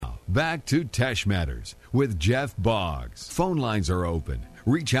Back to Tesh Matters with Jeff Boggs. Phone lines are open.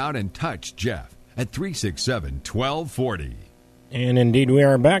 Reach out and touch Jeff at 367-1240. And indeed, we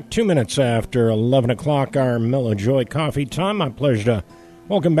are back 2 minutes after 11 o'clock, our Mellow Joy coffee time. My pleasure to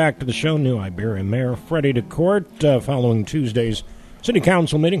welcome back to the show new Iberia Mayor Freddie DeCourt following Tuesday's City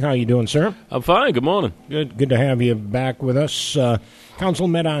Council meeting. How you doing, sir? I'm fine. Good morning. Good to have you back with us. Council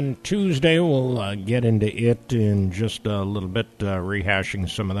met on Tuesday. We'll get into it in just a little bit, rehashing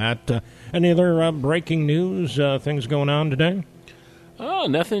some of that. Any other breaking news, things going on today? Oh,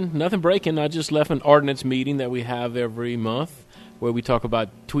 nothing breaking. I just left an ordinance meeting that we have every month where we talk about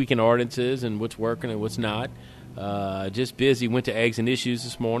tweaking ordinances and what's working and what's not. Just busy. Went to Eggs and Issues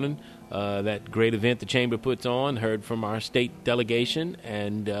this morning. That great event the Chamber puts on. Heard from our state delegation,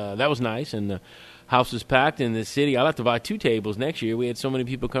 and that was nice. And the house was packed in the city. I'll have to buy 2 tables next year. We had so many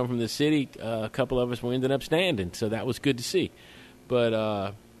people come from the city. A couple of us ended up standing, so that was good to see.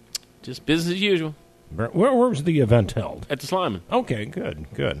 But just business as usual. Where was the event held? At the Slyman. Okay, good.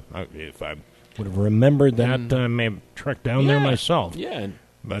 If I would have remembered that, I may have trekked down there myself. Yeah.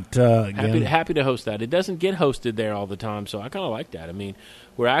 But happy to host that. It doesn't get hosted there all the time, so I kind of like that. I mean,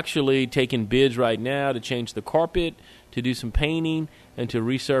 we're actually taking bids right now to change the carpet, to do some painting, and to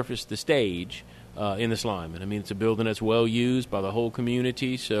resurface the stage in the Slyman. I mean, it's a building that's well used by the whole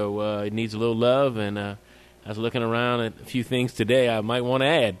community, so it needs a little love. And I was looking around at a few things today I might want to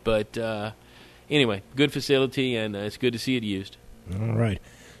add, but anyway, good facility, and it's good to see it used. All right.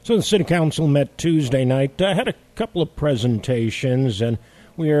 So the City Council met Tuesday night. Had a couple of presentations, and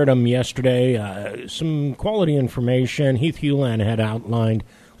we heard them yesterday. Some quality information. Heath Hewland had outlined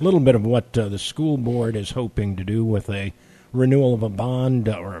a little bit of what the school board is hoping to do with a renewal of a bond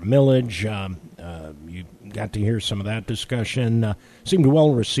or a millage. You got to hear some of that discussion. Seemed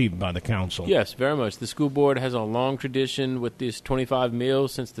well received by the council. Yes, very much. The school board has a long tradition with this 25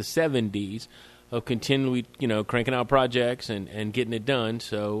 mills since the 70s of continually, cranking out projects and getting it done.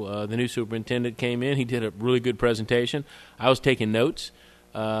 So the new superintendent came in. He did a really good presentation. I was taking notes,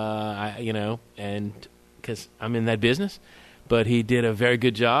 and because I'm in that business. But he did a very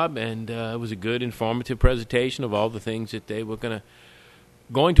good job, and it was a good, informative presentation of all the things that they were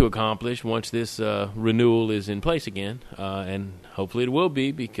going to accomplish once this renewal is in place again. And hopefully it will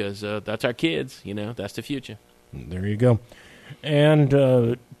be, because that's our kids. That's the future. There you go.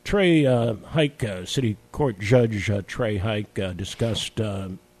 And Trey Hike, City Court Judge Trey Hike, discussed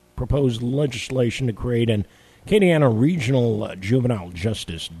proposed legislation to create an Acadiana Regional Juvenile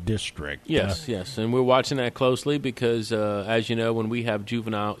Justice District. Yes, and we're watching that closely because, as you know, when we have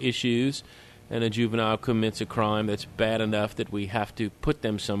juvenile issues and a juvenile commits a crime that's bad enough that we have to put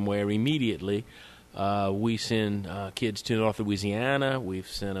them somewhere immediately, we send kids to North Louisiana. We've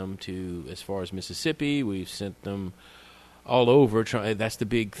sent them to as far as Mississippi. We've sent them all over. That's the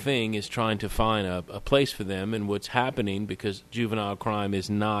big thing, is trying to find a place for them. And what's happening, because juvenile crime is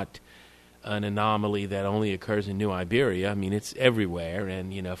not an anomaly that only occurs in New Iberia. I mean, it's everywhere.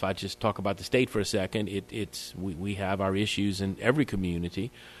 And, if I just talk about the state for a second, we have our issues in every community.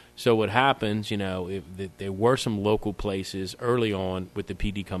 So what happens, there were some local places early on with the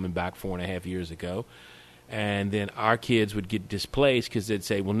PD coming back 4.5 years ago. And then our kids would get displaced because they'd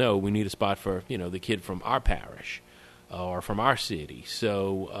say, well, no, we need a spot for, the kid from our parish or from our city.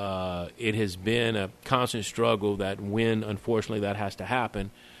 So it has been a constant struggle that when, unfortunately, that has to happen,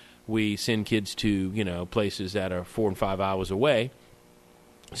 we send kids to, places that are 4 and 5 hours away.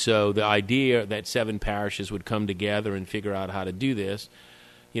 So the idea that 7 parishes would come together and figure out how to do this,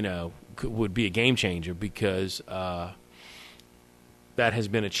 would be a game changer, because that has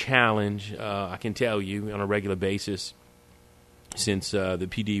been a challenge, I can tell you, on a regular basis since the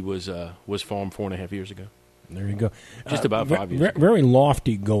PD was formed 4.5 years ago. There you go. Just about 5 years. Very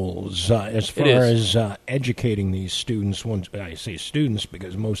lofty goals as far as educating these students. Once I say students,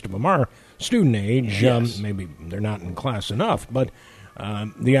 because most of them are student age. Yes. Maybe they're not in class enough, but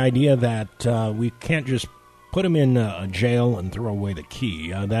the idea that we can't just put them in a jail and throw away the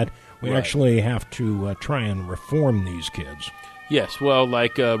key. That we actually have to try and reform these kids. Yes, well,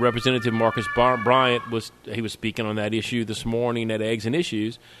 like Representative Marcus Bryant was speaking on that issue this morning at Eggs and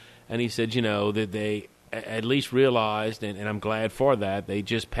Issues, and he said, that they at least realized, and I'm glad for that, they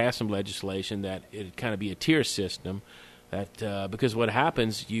just passed some legislation that it'd kind of be a tier system, that because what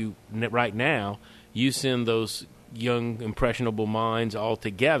happens, right now, you send those young, impressionable minds all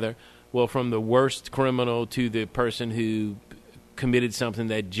together, well, from the worst criminal to the person who committed something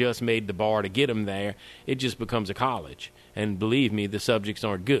that just made the bar to get them there, it just becomes a college. And believe me, the subjects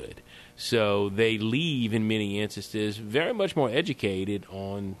aren't good. So they leave, in many instances, very much more educated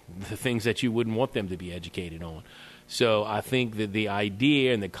on the things that you wouldn't want them to be educated on. So I think that the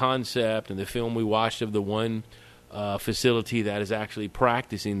idea and the concept and the film we watched of the one facility that is actually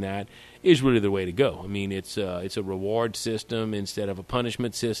practicing that is really the way to go. I mean, it's a reward system instead of a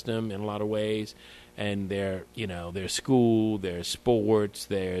punishment system in a lot of ways. And there's school, there's sports,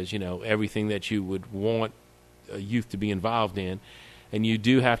 there's, everything that you would want a youth to be involved in. And you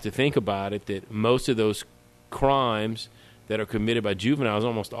do have to think about it that most of those crimes that are committed by juveniles,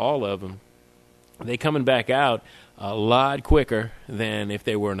 almost all of them, they coming back out a lot quicker than if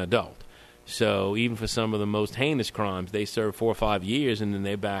they were an adult. So even for some of the most heinous crimes, they serve 4 or 5 years, and then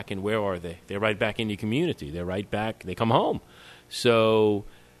they're back, and where are they? They're right back in your community. They're right back. They come home. So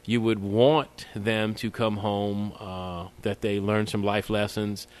you would want them to come home, that they learn some life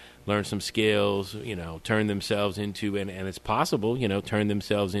lessons, learn some skills, turn themselves into, and it's possible, turn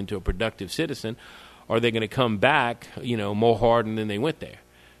themselves into a productive citizen, or they're going to come back, more hardened than they went there.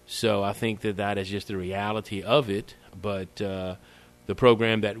 So I think that is just the reality of it. But the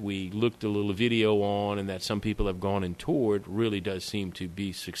program that we looked a little video on and that some people have gone and toured really does seem to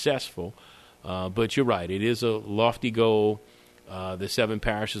be successful. But you're right. It is a lofty goal. The 7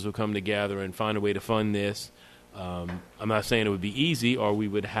 parishes will come together and find a way to fund this. I'm not saying it would be easy, or we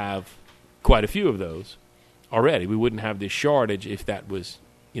would have quite a few of those already. We wouldn't have this shortage if that was,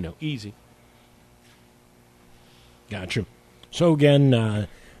 easy. Gotcha. So again,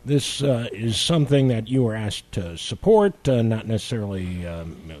 this is something that you were asked to support, not necessarily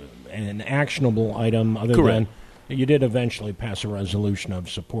an actionable item, other Correct. than you did eventually pass a resolution of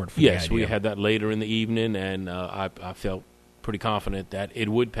support for the idea. Yes, we had that later in the evening, and I felt pretty confident that it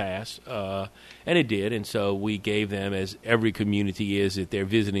would pass, and it did. And so we gave them, as every community is that they're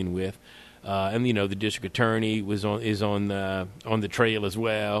visiting with, and the district attorney is on the trail as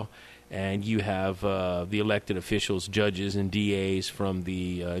well. And you have the elected officials, judges, and DAs from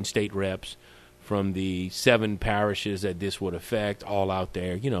the and state reps from the 7 parishes that this would affect, all out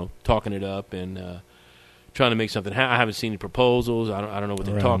there, talking it up and trying to make something happen. I haven't seen any proposals. I don't know what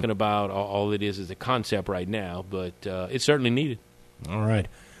they're talking about. All it is a concept right now, but it's certainly needed. All right.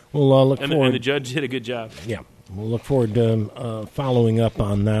 We'll look forward. And the judge did a good job. Yeah. We'll look forward to following up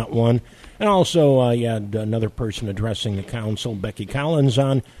on that one. And also, you had another person addressing the council, Becky Collins,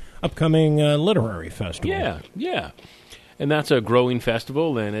 on upcoming literary festival. Yeah. And that's a growing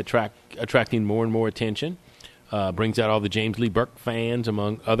festival and attracting more and more attention. Brings out all the James Lee Burke fans,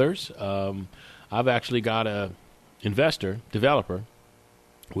 among others. I've actually got a developer,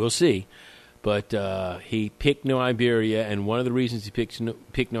 we'll see, but he picked New Iberia, and one of the reasons he picked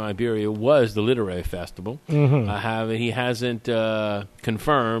New Iberia was the literary festival. Mm-hmm. He hasn't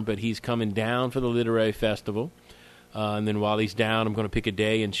confirmed, but he's coming down for the literary festival. And then while he's down, I'm going to pick a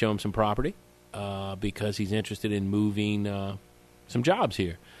day and show him some property because he's interested in moving some jobs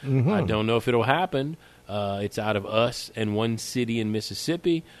here. Mm-hmm. I don't know if it'll happen. It's out of us and one city in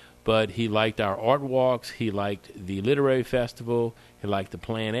Mississippi, but he liked our art walks. He liked the literary festival. He liked the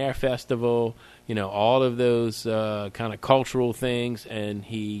Plein Air Festival, all of those kind of cultural things. And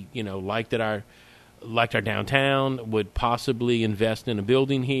he, liked our downtown, would possibly invest in a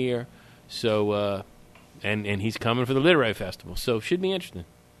building here. So, And he's coming for the Literary Festival, so should be interesting.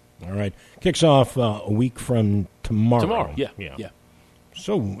 All right. Kicks off a week from tomorrow. Tomorrow, yeah.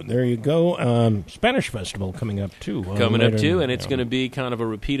 So there you go. Spanish Festival coming up, too. And it's going to be kind of a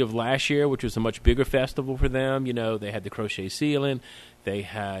repeat of last year, which was a much bigger festival for them. They had the crochet ceiling. They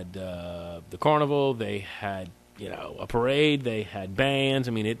had the carnival. They had, a parade. They had bands.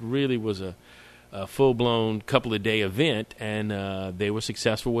 I mean, it really was a full-blown couple-of-day event, and they were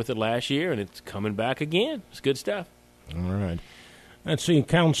successful with it last year, and it's coming back again. It's good stuff. All right. Let's see.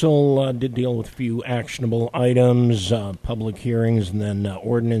 Council did deal with a few actionable items, public hearings, and then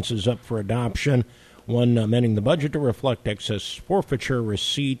ordinances up for adoption. One, amending the budget to reflect excess forfeiture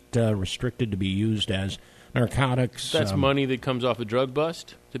receipt restricted to be used as narcotics. That's money that comes off a drug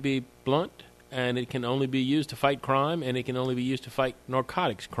bust, to be blunt, and it can only be used to fight crime, and it can only be used to fight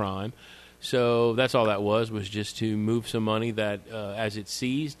narcotics crime. So that's all that was just to move some money that, as it's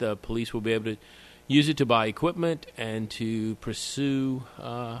seized, the police will be able to use it to buy equipment and to pursue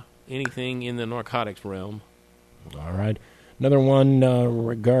anything in the narcotics realm. All right. Another one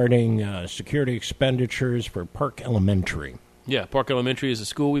regarding security expenditures for Park Elementary. Yeah, Park Elementary is a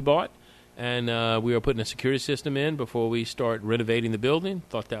school we bought, and we are putting a security system in before we start renovating the building.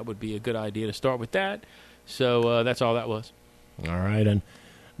 Thought that would be a good idea to start with that. So that's all that was. All right, and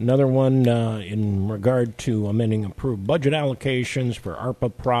another one in regard to amending approved budget allocations for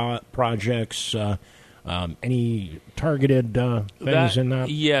ARPA projects. Any targeted things in that?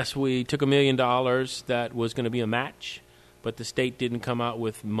 Yes, we took $1 million that was going to be a match, but the state didn't come out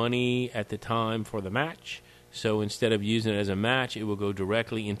with money at the time for the match. So instead of using it as a match, it will go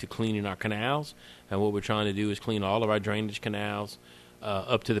directly into cleaning our canals. And what we're trying to do is clean all of our drainage canals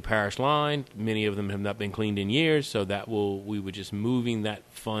up to the parish line. Many of them have not been cleaned in years, so we were just moving that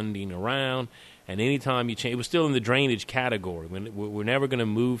funding around. And anytime you change, it was still in the drainage category. We're never going to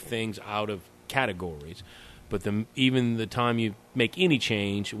move things out of categories. But even the time you make any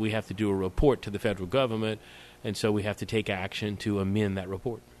change, we have to do a report to the federal government, and so we have to take action to amend that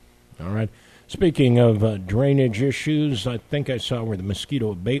report. All right. Speaking of drainage issues, I think I saw where the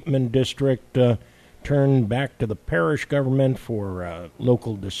mosquito abatement district turned back to the parish government for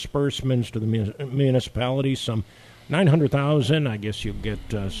local disbursements to the municipality. Some $900,000. I guess you'll get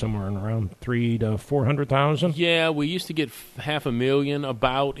somewhere around $300,000 to $400,000. Yeah, we used to get $500,000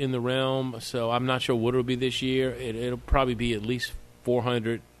 about in the realm, so I'm not sure what it'll be this year. It'll probably be at least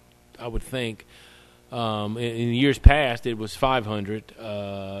 $400,000, I would think. In years past, it was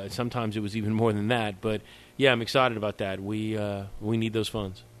 $500,000. Sometimes it was even more than that. But yeah, I'm excited about that. We need those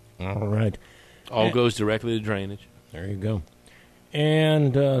funds. All right. All goes directly to drainage. There you go.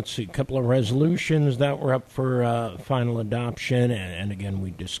 And let's see, a couple of resolutions that were up for final adoption. And again,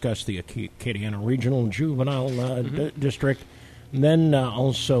 we discussed the Acadiana Regional Juvenile District. And then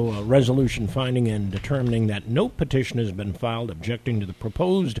also a resolution finding and determining that no petition has been filed objecting to the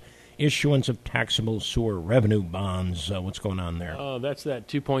proposed issuance of taxable sewer revenue bonds. What's going on there? That's that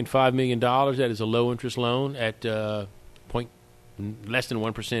 $2.5 million. That is a low-interest loan at less than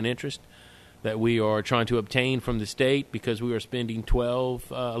 1% interest that we are trying to obtain from the state because we are spending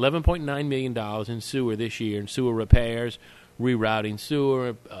 $11.9 million in sewer this year, in sewer repairs, rerouting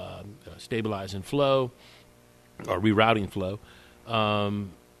sewer, stabilizing flow, or rerouting flow,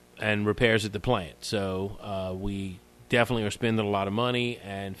 and repairs at the plant. So we definitely are spending a lot of money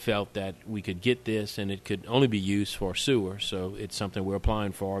and felt that we could get this and it could only be used for sewer. So it's something we're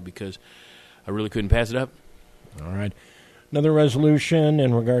applying for because I really couldn't pass it up. All right. Another resolution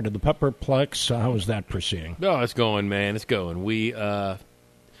in regard to the Pepperplex. How is that proceeding? Oh, it's going, man. It's going. We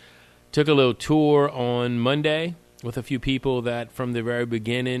took a little tour on Monday with a few people that from the very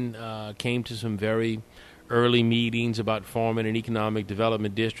beginning came to some very early meetings about forming an economic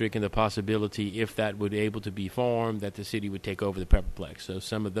development district and the possibility, if that would be able to be formed, that the city would take over the Pepperplex. So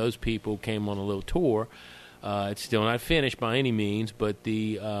some of those people came on a little tour. It's still not finished by any means, but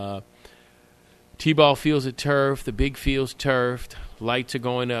the T-ball fields are turfed, the big field's turfed, lights are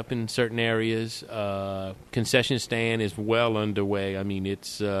going up in certain areas, concession stand is well underway. I mean,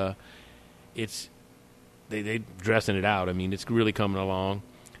 they dressing it out. I mean, it's really coming along.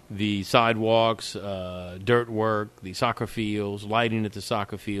 The sidewalks, dirt work, the soccer fields, lighting at the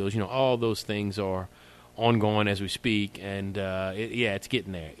soccer fields, all those things are ongoing as we speak, and it's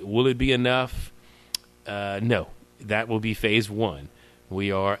getting there. Will it be enough? No. That will be phase one. We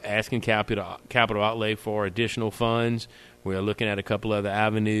are asking capital outlay for additional funds. We are looking at a couple other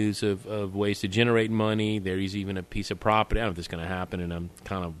avenues of ways to generate money. There is even a piece of property. I don't know if this is going to happen, and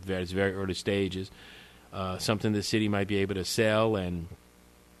it's very early stages. Something the city might be able to sell and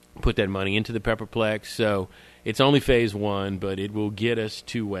put that money into the Pepperplex. So it's only phase one, but it will get us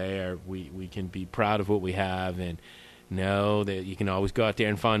to where we can be proud of what we have and know that you can always go out there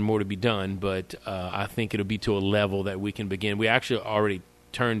and find more to be done. But I think it'll be to a level that we can begin. We actually already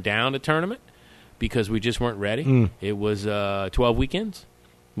turned down a tournament because we just weren't ready. It was 12 weekends,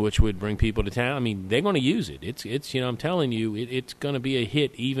 which would bring people to town. I mean, they're going to use it. It's I'm telling you, it's going to be a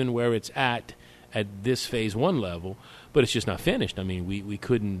hit even where it's at this phase one level. But it's just not finished. I mean, we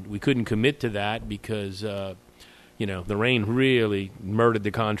couldn't commit to that because the rain really murdered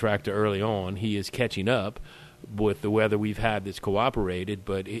the contractor early on. He is catching up with the weather we've had that's cooperated,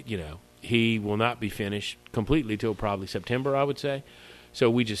 but he will not be finished completely till probably September, I would say. So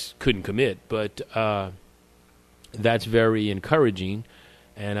we just couldn't commit. But that's very encouraging,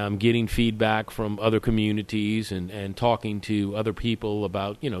 and I'm getting feedback from other communities and talking to other people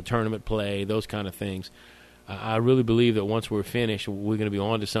about tournament play, those kind of things. I really believe that once we're finished, we're going to be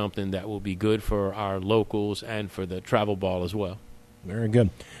on to something that will be good for our locals and for the travel ball as well. Very good.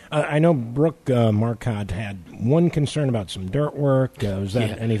 I know Brooke Marcotte had one concern about some dirt work. Was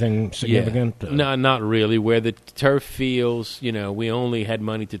that anything significant? Yeah. No, not really. Where the turf fields, we only had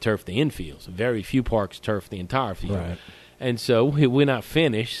money to turf the infields. Very few parks turf the entire field. Right. And so we're not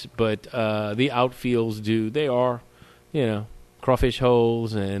finished, but the outfields do. They are, crawfish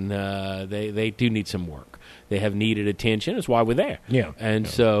holes, and they do need some work. They have needed attention. That's why we're there. Yeah. And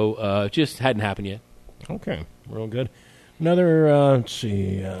so it just hadn't happened yet. Okay. Real good. Another, let's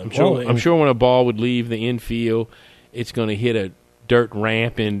see. I'm sure when a ball would leave the infield, it's going to hit a dirt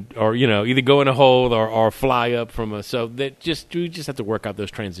ramp or either go in a hole or fly up from a. So we just have to work out those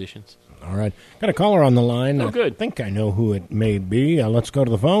transitions. All right. Got a caller on the line. Oh, good. I think I know who it may be. Let's go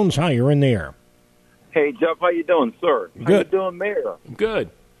to the phones. Hi, you're in the air. Hey, Jeff, how you doing, sir? Good. How you doing, Mayor? Good.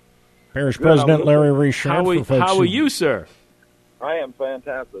 Parish President Larry Richard. How are you, sir? I am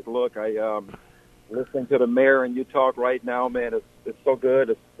fantastic. Look, listening to the mayor and you talk right now, man, it's so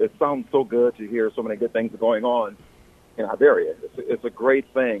good. It sounds so good to hear so many good things going on in Iberia. It's a great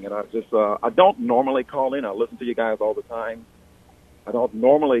thing, and I don't normally call in. I listen to you guys all the time. I don't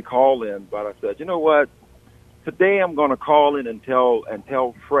normally call in, but I said, you know what? Today I'm going to call in and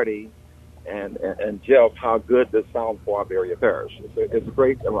tell Freddie and Jeff how good this sounds for Iberia Parish. It's a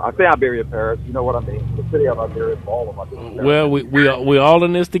great. I say Iberia Parish, you know what I mean? The city of Iberia for all of us. Well, we all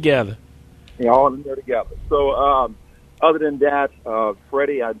in this together. Yeah, all in there together. So, other than that,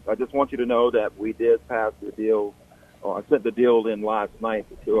 Freddie, I just want you to know that we did pass the deal. I sent the deal in last night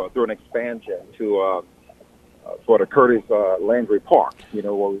through an expansion for the Curtis Landry Park. You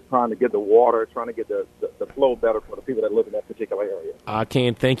know, where we're trying to get the water, trying to get the flow better for the people that live in that particular area. I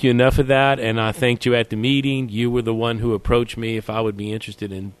can't thank you enough for that, and I thanked you at the meeting. You were the one who approached me if I would be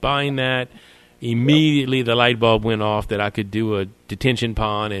interested in buying that. Immediately, the light bulb went off that I could do a detention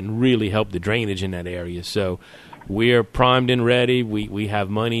pond and really help the drainage in that area. So we're primed and ready. We have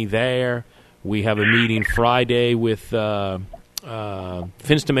money there. We have a meeting Friday with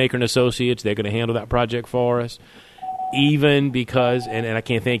Finstamaker and Associates. They're going to handle that project for us. Even because, and I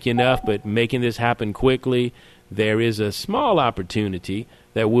can't thank you enough, but making this happen quickly, there is a small opportunity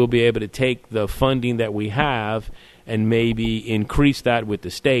that we'll be able to take the funding that we have and maybe increase that with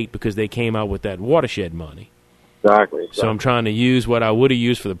the state because they came out with that watershed money. Exactly. So I'm trying to use what I would have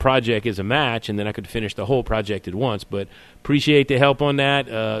used for the project as a match, and then I could finish the whole project at once. But appreciate the help on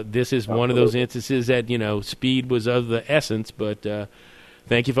that. This is one of those instances that, speed was of the essence, but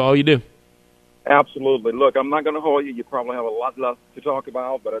thank you for all you do. Absolutely. Look, I'm not going to hold you. You probably have a lot left to talk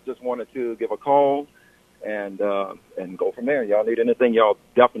about, but I just wanted to give a call and go from there. Y'all need anything, y'all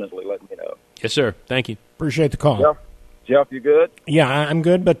definitely let me know. Yes, sir. Thank you. Appreciate the call. Jeff, you good? Yeah, I'm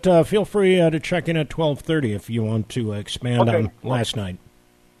good, but feel free to check in at 12:30 if you want to expand on last night.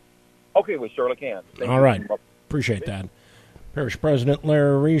 Okay, we surely can. All right. Appreciate that. Parish President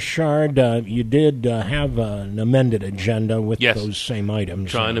Larry Richard, you did have an amended agenda with those same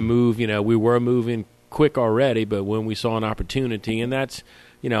items. Trying to move, we were moving quick already, but when we saw an opportunity, and that's,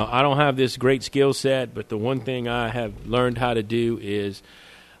 I don't have this great skill set, but the one thing I have learned how to do is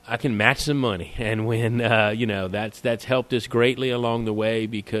I can match some money, and when that's helped us greatly along the way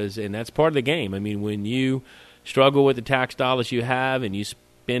and that's part of the game. I mean, when you struggle with the tax dollars you have and you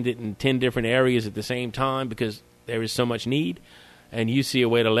spend it in 10 different areas at the same time because there is so much need, and you see a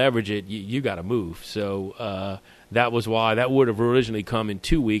way to leverage it, you got to move. So that was why that would have originally come in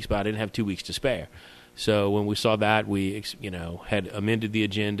 2 weeks, but I didn't have 2 weeks to spare. So when we saw that, we had amended the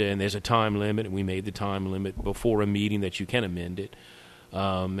agenda, and there's a time limit, and we made the time limit before a meeting that you can amend it.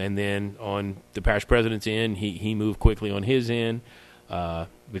 And then on the parish president's end, he moved quickly on his end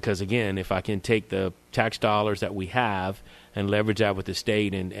because, again, if I can take the tax dollars that we have and leverage that with the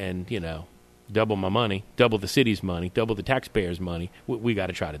state and double my money, double the city's money, double the taxpayers' money, we got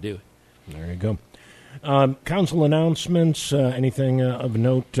to try to do it. There you go. Council announcements, anything of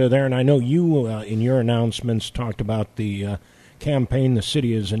note there? And I know you, in your announcements, talked about the campaign the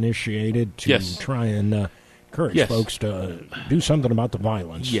city has initiated to try and encourage folks to do something about the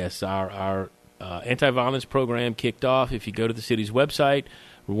violence. Yes, our anti-violence program kicked off. If you go to the city's website,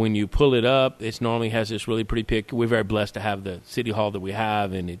 when you pull it up, it normally has this really pretty picture. We're very blessed to have the city hall that we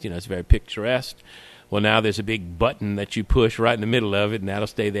have, and it's very picturesque. Well, now there's a big button that you push right in the middle of it, and that'll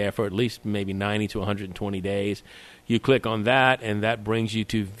stay there for at least maybe 90 to 120 days. You click on that, and that brings you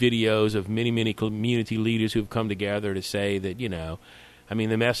to videos of many, many community leaders who have come together to say that,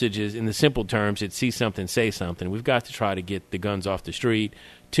 the message is, in the simple terms, it's see something, say something. We've got to try to get the guns off the street.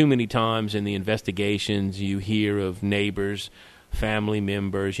 Too many times in the investigations, you hear of neighbors, family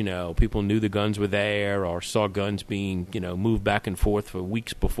members, people knew the guns were there or saw guns being, moved back and forth for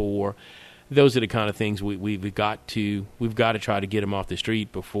weeks before. Those are the kind of things we've got to try to get them off the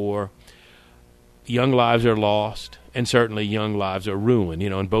street before young lives are lost, and certainly young lives are ruined,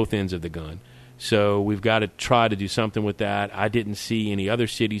 on both ends of the gun. So we've got to try to do something with that. I didn't see any other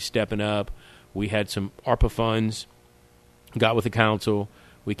cities stepping up. We had some ARPA funds, got with the council.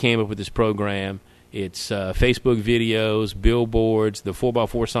 We came up with this program. It's Facebook videos, billboards. The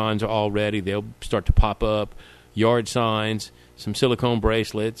 4x4 signs are all ready. They'll start to pop up. Yard signs, some silicone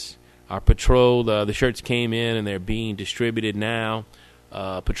bracelets. Our patrol, the shirts came in, and they're being distributed now.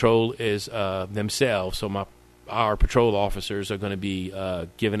 Patrol is themselves, so our patrol officers are going to be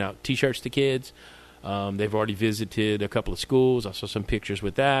giving out T-shirts to kids. They've already visited a couple of schools. I saw some pictures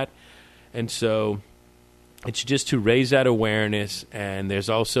with that. And so it's just to raise that awareness. And there's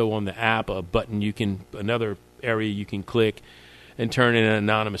also on the app a button another area you can click and turn in an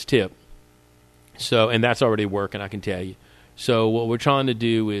anonymous tip. So, and that's already working, I can tell you. So what we're trying to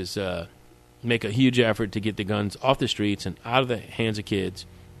do is make a huge effort to get the guns off the streets and out of the hands of kids,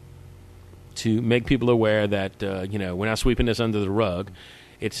 to make people aware that, we're not sweeping this under the rug.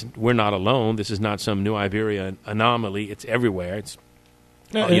 We're not alone. This is not some new Iberia anomaly. It's everywhere. It's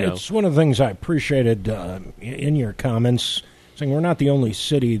one of the things I appreciated in your comments, saying we're not the only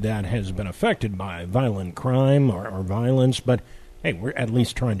city that has been affected by violent crime or violence, but, hey, we're at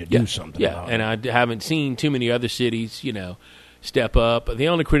least trying to do something about it. And I haven't seen too many other cities, step up. The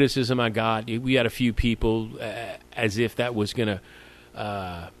only criticism I got, we had a few people as if that was going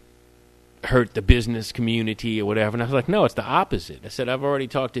to hurt the business community or whatever. And I was like, no, it's the opposite. I said, I've already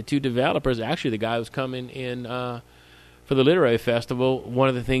talked to 2 developers. Actually, the guy who's coming in for the Literary Festival, one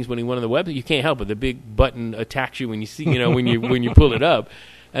of the things when he went on the website, you can't help it. The big button attacks you when you see, when you pull it up.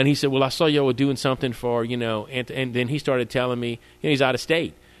 And he said, well, I saw y'all were doing something for, and then he started telling me, he's out of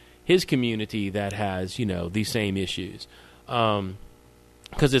state, his community that has, these same issues.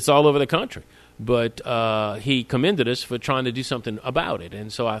 Because it's all over the country. But he commended us for trying to do something about it.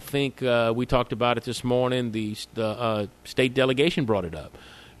 And so I think we talked about it this morning. The state delegation brought it up.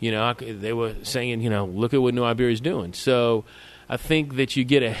 They were saying, look at what New Iberia is doing. So I think that you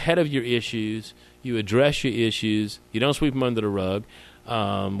get ahead of your issues, you address your issues, you don't sweep them under the rug.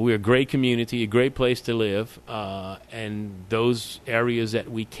 We're a great community, a great place to live, and those areas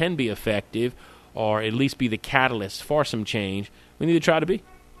that we can be effective or at least be the catalyst for some change, we need to try to be.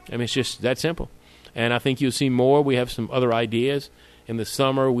 I mean, it's just that simple. And I think you'll see more. We have some other ideas. In the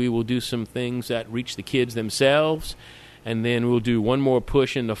summer, we will do some things that reach the kids themselves. And then we'll do one more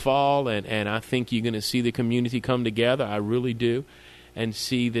push in the fall. And I think you're going to see the community come together. I really do. And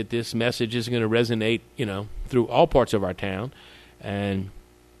see that this message is going to resonate, through all parts of our town. And,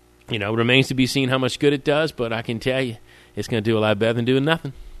 it remains to be seen how much good it does. But I can tell you, it's going to do a lot better than doing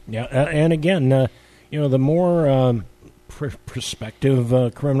nothing. Yeah. And again, the more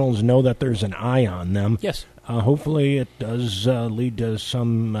prospective criminals know that there's an eye on them. Yes. Hopefully it does lead to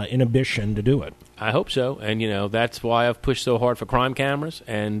some inhibition to do it. I hope so. And, that's why I've pushed so hard for crime cameras.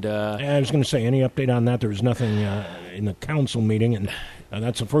 And I was going to say, any update on that? There was nothing in the council meeting, and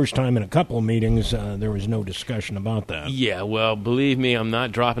that's the first time in a couple of meetings there was no discussion about that. Yeah, well, believe me, I'm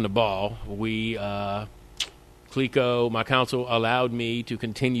not dropping the ball. We, CLECO, my council, allowed me to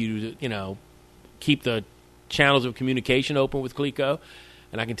continue to, keep the channels of communication open with CLECO,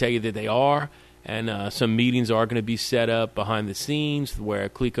 and I can tell you that they are. And some meetings are going to be set up behind the scenes where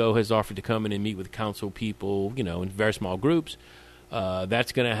CLECO has offered to come in and meet with council people, in very small groups.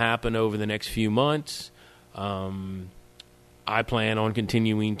 That's going to happen over the next few months. I plan on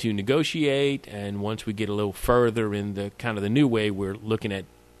continuing to negotiate, and once we get a little further in the kind of the new way we're looking at,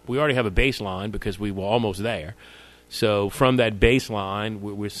 we already have a baseline because we were almost there. So from that baseline,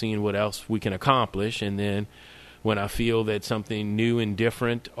 we're seeing what else we can accomplish, and then when I feel that something new and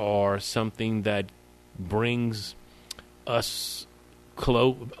different or something that brings us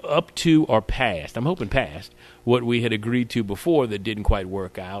up to or past, I'm hoping past, what we had agreed to before that didn't quite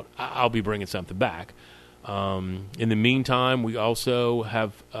work out, I'll be bringing something back. In the meantime, we also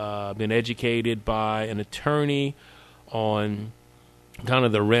have been educated by an attorney on kind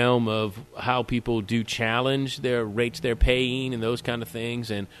of the realm of how people do challenge their rates they're paying and those kind of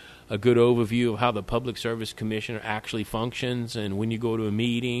things, and a good overview of how the Public Service Commissioner actually functions and when you go to a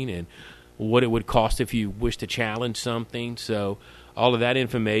meeting and what it would cost if you wish to challenge something. So all of that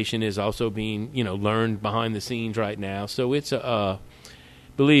information is also being, learned behind the scenes right now. So it's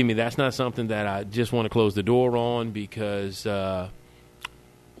believe me, that's not something that I just want to close the door on, because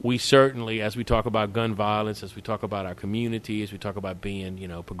we certainly, as we talk about gun violence, as we talk about our community, as we talk about being,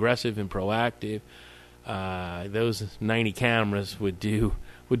 progressive and proactive, those 90 cameras would do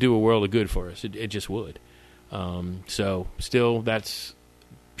a world of good for us. It just would. So still, that's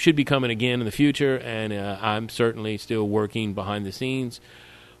should be coming again in the future, and I'm certainly still working behind the scenes,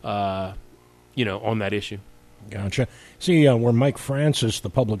 on that issue. Gotcha. See, where Mike Francis, the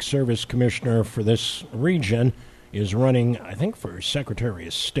Public Service Commissioner for this region, is running, I think, for Secretary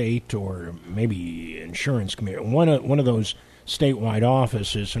of State or maybe Insurance Commissioner, one of those statewide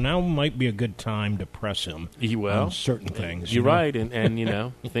offices. So now might be a good time to press him on certain things. You're right, and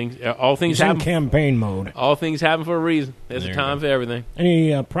all things happen. In campaign mode. All things happen for a reason. There's a time for everything.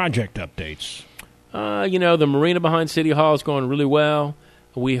 Any project updates? The marina behind City Hall is going really well.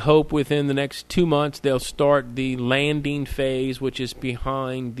 We hope within the next 2 months they'll start the landing phase, which is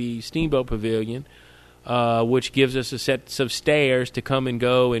behind the Steamboat Pavilion. which gives us a set of stairs to come and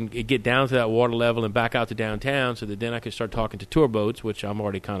go and get down to that water level and back out to downtown, so that then I can start talking to tour boats, which I'm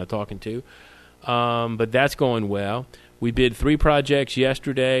already kind of talking to. But that's going well. We bid 3 projects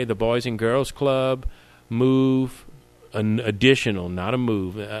yesterday. The Boys and Girls Club move, an additional, not a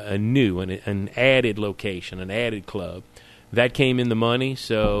move, a new, an added location, an added club. That came in the money,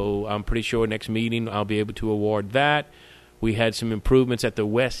 so I'm pretty sure next meeting I'll be able to award that. We had some improvements at the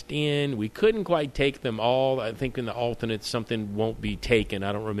West End. We couldn't quite take them all. I think in the alternates something won't be taken.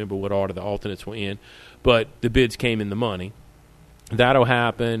 I don't remember what order the alternates were in, but the bids came in the money. That'll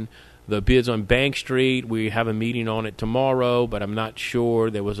happen. The bids on Bank Street, we have a meeting on it tomorrow, but I'm not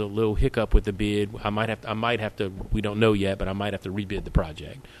sure. There was a little hiccup with the bid. I might have to. We don't know yet, but I might have to rebid the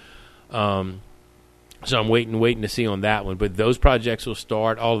project. So I'm waiting to see on that one. But those projects will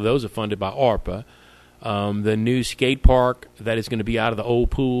start. All of those are funded by ARPA. The new skate park that is going to be out of the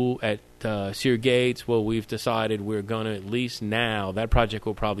old pool at Sear Gates, well, we've decided we're going to, at least now, that project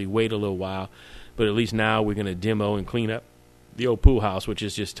will probably wait a little while, but at least now we're going to demo and clean up the old pool house, which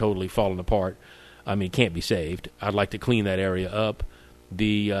is just totally falling apart. I mean, it can't be saved. I'd like to clean that area up.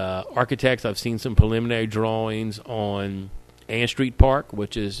 The architects, I've seen some preliminary drawings on Ann Street Park,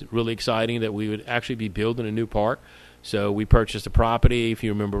 which is really exciting that we would actually be building a new park. So we purchased a property, if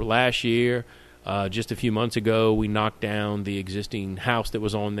you remember last year. Just a few months ago, we knocked down the existing house that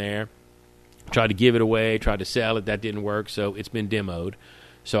was on there, tried to give it away, tried to sell it. That didn't work, so it's been demoed.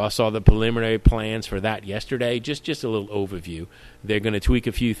 So I saw the preliminary plans for that yesterday, just a little overview. They're going to tweak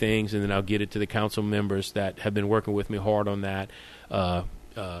a few things, and then I'll get it to the council members that have been working with me hard on that,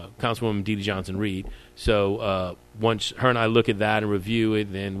 Councilwoman Dee Dee Johnson-Reed. So once her and I look at that and review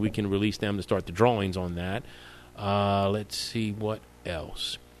it, then we can release them to start the drawings on that. Let's see what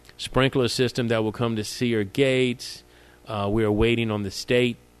else. Sprinkler system that will come to Sear Gates. We are waiting on the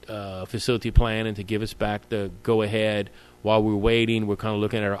state facility planning to give us back the go-ahead. While we're waiting, we're kind of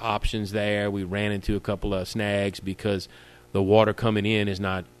looking at our options there. We ran into a couple of snags because the water coming in is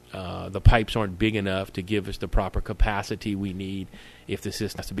not, the pipes aren't big enough to give us the proper capacity we need if the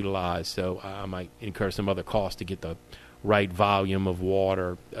system has to be utilized. So I might incur some other cost to get the right volume of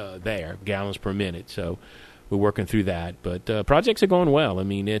water there, gallons per minute. So we're working through that. But projects are going well. I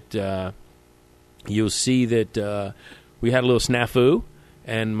mean, you'll see that we had a little snafu.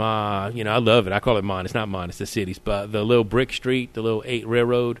 And I love it. I call it mine. It's not mine. It's the city's. But the little brick street, the little 8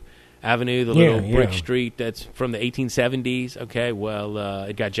 Railroad Avenue, the little brick street that's from the 1870s. Okay, well,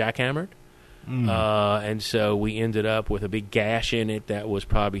 it got jackhammered. And so we ended up with a big gash in it that was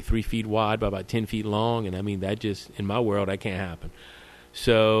probably 3 feet wide by about 10 feet long. And, I mean, that just, in my world, that can't happen.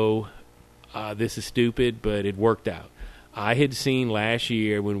 So this is stupid, but it worked out. I had seen last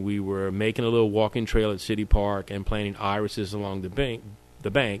year when we were making a little walking trail at City Park and planting irises along the bank,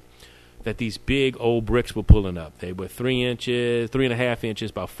 that these big old bricks were pulling up. They were 3 inches, 3.5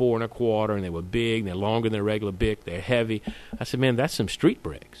 inches, about 4 1/4, and they were big. They're longer than a regular brick. They're heavy. I said, man, that's some street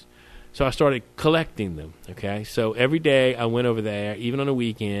bricks. So I started collecting them. Okay, so every day I went over there, even on the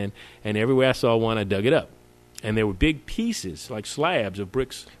weekend, and everywhere I saw one, I dug it up. And there were big pieces, like slabs of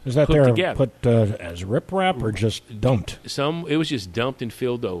bricks Is that put there together. put as riprap or just dumped? It was just dumped and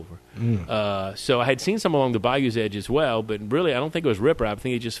filled over. So I had seen some along the bayou's edge as well, but really I don't think it was riprap. I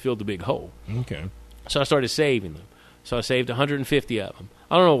think it just filled a big hole. Okay. So I started saving them. So I saved 150 of them.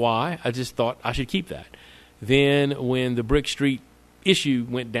 I don't know why. I just thought I should keep that. Then when the Brick Street issue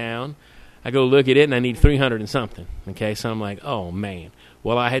went down, I go look at it and I need 300 and something. Okay, so I'm like, oh man.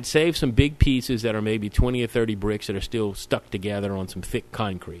 Well, I had saved some big pieces that are maybe 20 or 30 bricks that are still stuck together on some thick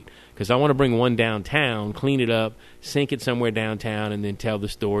concrete. Because I want to bring one downtown, clean it up, sink it somewhere downtown, and then tell the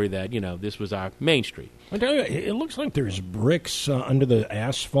story that, this was our main street. I tell you, it looks like there's bricks under the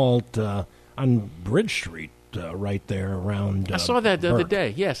asphalt on Bridge Street right there around I saw that the other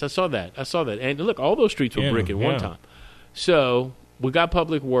day. Yes, I saw that. And look, all those streets were brick at one time. So we got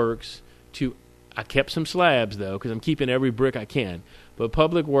Public Works to... I kept some slabs, though, because I'm keeping every brick I can. But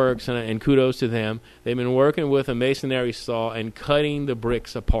Public Works, and kudos to them, they've been working with a masonry saw and cutting the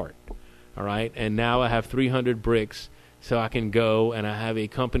bricks apart. All right? And now I have 300 bricks, so I can go, and I have a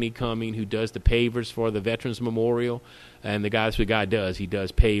company coming who does the pavers for the Veterans Memorial. And that's what the guy does. He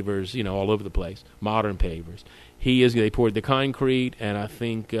does pavers, all over the place, modern pavers. They poured the concrete, and I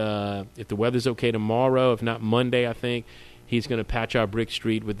think if the weather's okay tomorrow, if not Monday, I think, he's going to patch our brick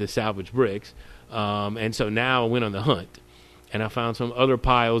street with the salvage bricks. And so now I went on the hunt, and I found some other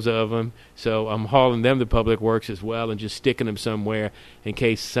piles of them. So I'm hauling them to Public Works as well and just sticking them somewhere in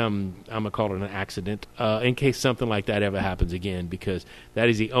case I'm going to call it an accident, in case something like that ever happens again, because that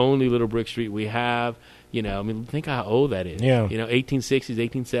is the only little brick street we have. Think how old that is. Yeah. 1860s,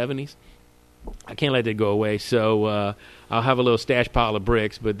 1870s. I can't let that go away. So I'll have a little stash pile of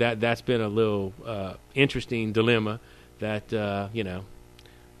bricks, but that's been a little interesting dilemma that,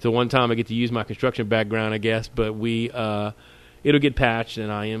 it's the one time I get to use my construction background, I guess, but it'll get patched,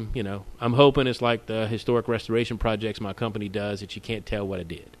 and I'm hoping it's like the historic restoration projects my company does, that you can't tell what I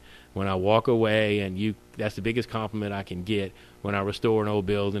did. When I walk away, and that's the biggest compliment I can get, when I restore an old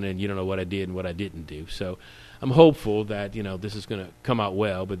building and you don't know what I did and what I didn't do. So I'm hopeful that, this is going to come out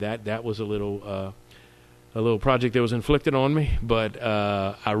well, but that was a little project that was inflicted on me, but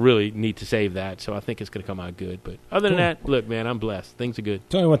I really need to save that, so I think it's going to come out good. But other than that, look, man, I'm blessed. Things are good.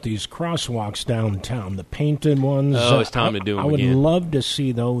 Tell you what, these crosswalks downtown, the painted ones. Oh, it's time to do them again. I would love to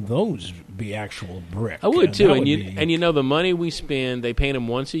see, those be actual brick. I would, too. And the money we spend, they paint them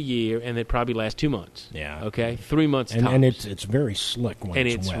once a year, and they probably last 2 months. Yeah. Okay? 3 months tops. And it's very slick when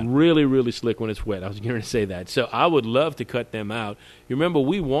it's wet. And it's really, really slick when it's wet. I was going to say that. So I would love to cut them out. You remember,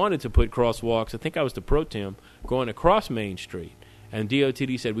 we wanted to put crosswalks. I think I was the pro tem going across Main Street, and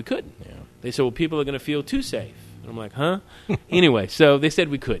DOTD said we couldn't. Yeah. They said, well, people are going to feel too safe. And I'm like, huh? Anyway, so they said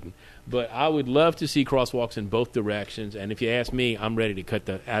we couldn't. But I would love to see crosswalks in both directions, and if you ask me, I'm ready to cut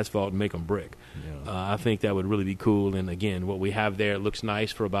the asphalt and make them brick. Yeah. I think that would really be cool, and again, what we have there looks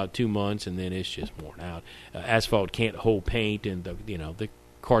nice for about 2 months, and then it's just worn out. Asphalt can't hold paint, and the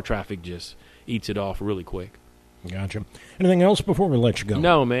car traffic just eats it off really quick. Gotcha. Anything else before we let you go?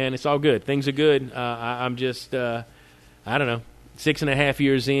 No, man, it's all good. Things are good. I'm just, I don't know, 6.5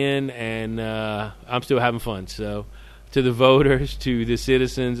 years in, and I'm still having fun. So, to the voters, to the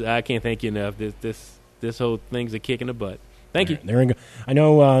citizens, I can't thank you enough. This whole thing's a kick in the butt. Thank you. There you go. I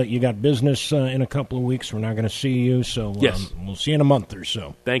know you got business in a couple of weeks. We're not going to see you, so yes. We'll see you in a month or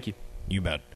so. Thank you. You bet.